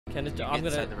Kenneth, I'm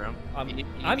gonna. The room.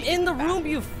 I'm in the room,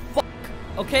 you fuck.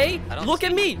 Okay? Look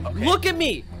at me. Okay. Look at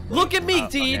me. Look at me,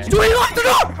 Teej. Okay. Dude, he locked the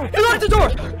door. He locked the door.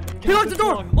 He locked the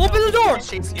door. Open the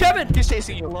door. Kevin. He's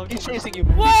chasing you. He's chasing you.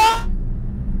 What?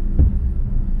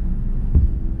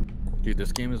 Dude,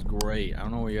 this game is great. I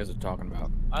don't know what you guys are talking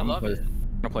about. I love it.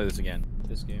 I'm gonna play this again.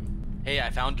 This game. Hey, I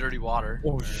found dirty water.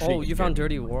 Oh shit. Oh, you found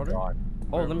dirty water? God.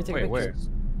 Oh, let me take a picture. Wait.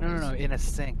 No, in a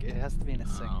sink. It has to be in a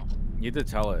sink. Oh. You have to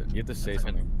tell it. You have to say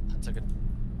something. That's like a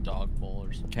dog bowl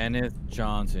or something. Kenneth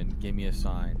Johnson, give me a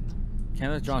sign.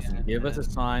 Kenneth Johnson, give us a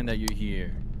sign that you're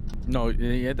here. No,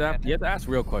 you have to ask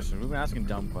real questions. We've been asking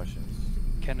dumb questions.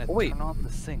 Kenneth, turn on the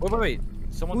sink. Wait.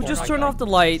 Someone Who just turned off the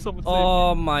light?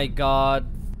 Oh my god.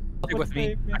 Stay with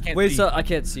me. I can't Wait, see. so I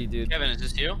can't see, dude. Kevin, is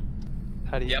this you?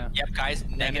 How do you know? Yep, guys.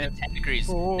 Negative 10 degrees.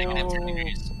 Negative 10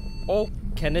 degrees. Oh,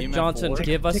 Kenneth Johnson,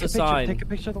 give us a sign. Take a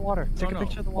picture of the water. Take a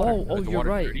picture of the water. Oh, you're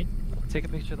right. Dirty? Take a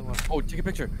picture of the water. Oh, take a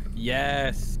picture.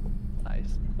 Yes.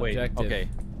 Nice. Wait. Objective. Okay.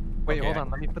 Wait, Okay. hold on.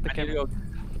 Let me put the camera.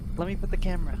 Let me put the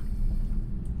camera.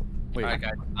 Wait. Alright,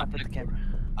 guys. I put the camera.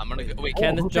 I'm gonna go. Wait,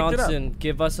 Kenneth who picked it up? Johnson,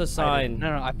 give us a sign.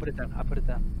 No, I put it down. I put it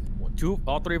down.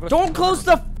 All three of us. Don't close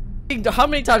the f***ing door. How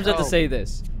many times do I have to say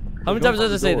this? How many times do I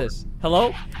have to say this?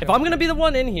 Hello? If I'm gonna be the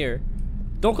one in here,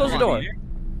 don't close the door.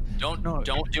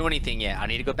 Don't do anything yet. I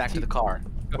need to go back to the car.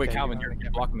 Wait, Okay, Calvin, you're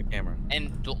blocking the camera.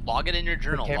 And log it in your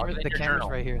journal. Log it in your journal.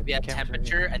 Right here. We had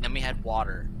temperature and then we had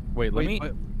water. Wait, let me.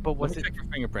 But what's Let me check your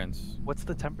fingerprints. What's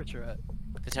the temperature at?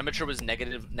 The temperature was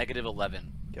negative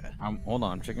 11. Okay. Hold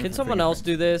on, I'm checking. Can someone else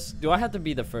do this? Do I have to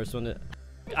be the first one?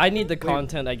 I need the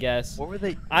content, I guess. What were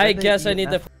they? I guess I need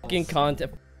the fucking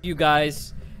content. You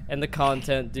guys and the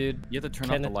content, dude. You have to turn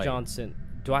Kenneth off the light. Johnson.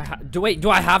 Do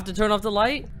I have to turn off the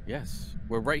light? Yes,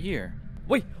 we're right here.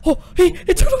 Wait. Oh, he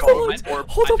turned off the light.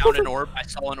 Hold I on. found an orb. I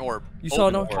saw an orb. You saw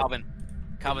an orb?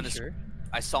 Calvin, this. Sure?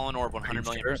 I saw an orb 100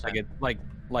 million %.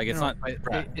 Like it's not.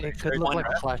 It could look like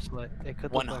a flashlight. It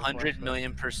could look like a 100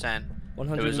 million %.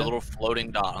 100 There was a million? little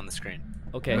floating dot on the screen.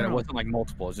 Okay. But it wasn't like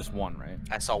multiple. It's just one, right?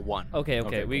 I saw one. Okay.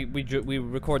 Okay, We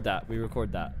record that. We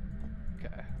record that.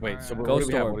 Okay. Wait, so what Ghost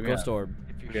do we have? orb. What do we Ghost have? orb.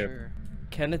 If you're Okay. sure.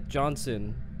 Kenneth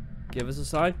Johnson, give us a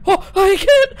sign. Oh, I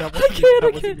can't.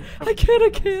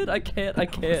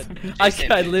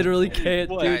 I literally can't.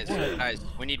 Guys,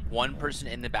 we need one person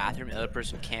in the bathroom. The other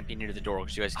person can't be near the door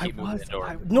because you guys keep moving the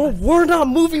door. No, we're not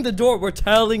moving the door. We're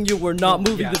telling you we're not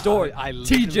moving the door. I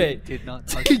TJ, did not.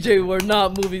 TJ, we're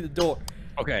not moving the door.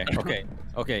 Okay.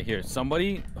 Here,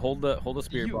 somebody hold the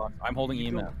spirit box. I'm holding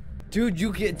email. Dude,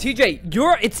 you get TJ.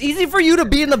 It's easy for you to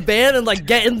be in the van and like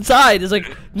get inside. It's like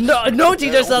no,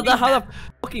 TJ. That's not how that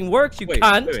fucking works. You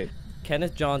can't. Wait.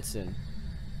 Kenneth Johnson.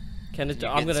 Kenneth,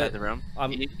 I'm inside gonna. the room.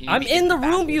 I'm in the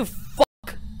room. You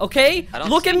fuck. Okay.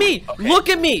 Look at me. Okay. Look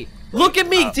at me. Look at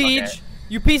me, Teej. Okay.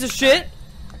 You piece of shit.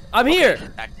 I'm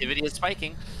here. Activity is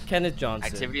spiking. Kenneth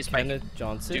Johnson. Activity is spiking. Kenneth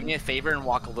Johnson. Do me a favor and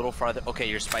walk a little farther. Okay,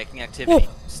 you're spiking activity.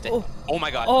 Oh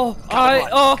my god.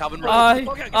 Calvin,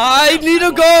 I need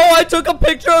to go. I took a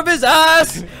picture of his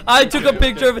ass. I took a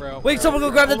picture of it. Wait, someone go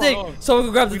grab the thing. Someone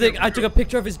go grab the thing. I took a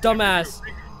picture of his dumb ass.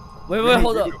 Wait,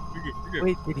 hold up.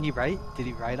 Wait, did he write? Did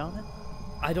he write on it?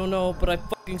 I don't know, but I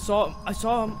fucking saw him. I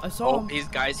saw him.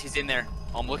 He's in there.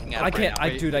 I'm looking at him. I can't.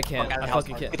 Right now. Dude, I can't. I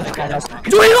fucking can't. Dude,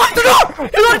 He locked the door!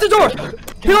 He locked the door!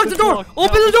 He locked the door!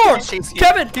 Open the door!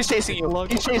 Kevin! He's chasing you.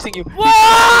 He's chasing you.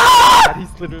 What?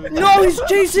 He's literally. No, he's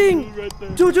chasing!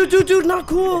 Dude, not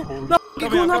cool! Not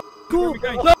cool, not cool!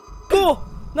 Not cool!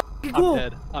 Not cool!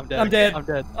 I'm I'm dead.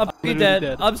 I'm fucking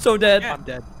dead. I'm so dead. I'm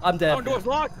dead. I'm dead. Front door's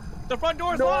locked. The front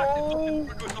door's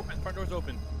locked. Front door's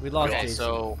open. We lost Okay, Jason.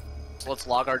 so let's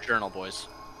log our journal, boys.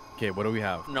 Okay, what do we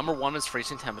have? Number 1 is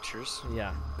freezing temperatures.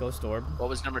 Yeah, ghost orb. What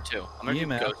was number 2? I'm gonna do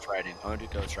EMF. ghost writing. I'm gonna do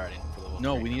ghost writing for the whole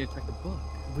No, thing. we need to check the book.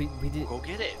 We did. Go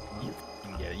get it.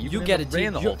 You get it,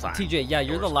 the whole time. TJ. Yeah,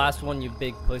 you're the last one, you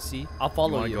big pussy. I'll You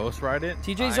follow wanna you. ghost ride it?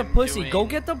 TJ's a I'm pussy. doing-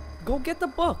 Go get the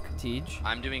book, Tej.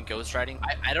 I'm doing ghost writing.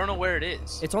 I don't know where it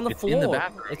is. It's on the It's floor. in the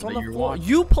bathroom It's on that the you're floor. watching.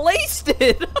 You placed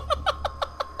it.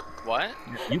 What?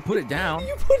 You put it down.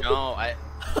 You put No, I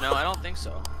don't think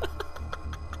so.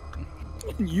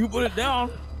 You put it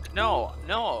down. No.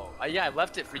 Yeah, I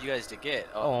left it for you guys to get.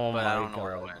 Oh but my I don't know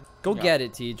where it God. went. Go Yeah. get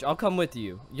it, Tej. I'll come with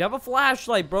you. You have a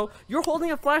flashlight, bro. You're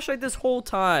holding a flashlight this whole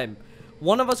time.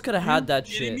 One of us could have had that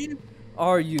shit. Me?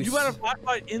 Are you? You had a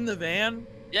flashlight in the van?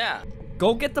 Yeah.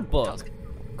 Go get the book.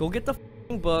 Go get the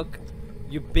f***ing book.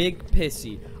 You big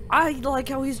pissy. I like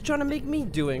how he's trying to make me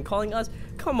do it and calling us.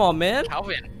 Come on, man.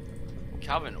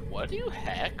 Calvin, what do you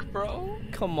heck, bro?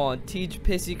 Come on, Tej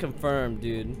pissy confirmed,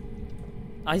 dude.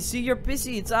 I see your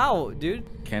pissy. It's out, dude.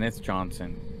 Kenneth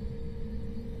Johnson,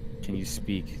 can you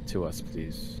speak to us,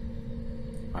 please?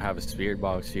 I have a spirit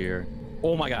box here.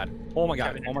 Oh my god. Oh my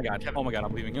god. Oh my god. Oh my god.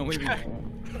 I'm leaving. I'm leaving.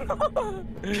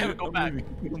 Kevin, go back. I'm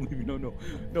leaving. No.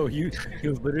 No, he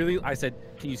was literally, I said,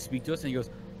 can you speak to us? And he goes,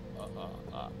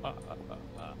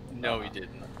 No, he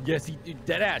didn't. yes, he did.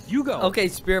 Dead ass. You go. Okay,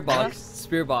 spirit box.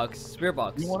 Spirit box. Spirit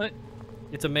box. You want it?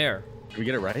 It's a mare. Did we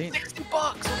get it right? $60.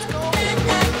 Let's go.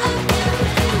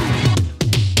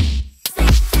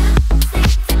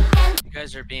 You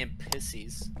guys are being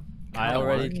pissies.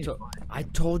 I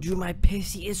told you my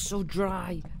pissy is so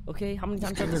dry. Okay, how many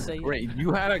times do I have to say it? Great.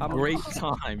 You had a great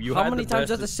time. How many times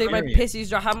do I have to say my pissy's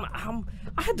dry?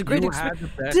 I had the great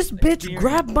experience. This bitch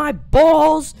grabbed my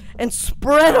balls and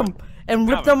spread them and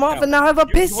ripped them off, and now I have a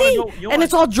pissy, and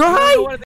it's all dry.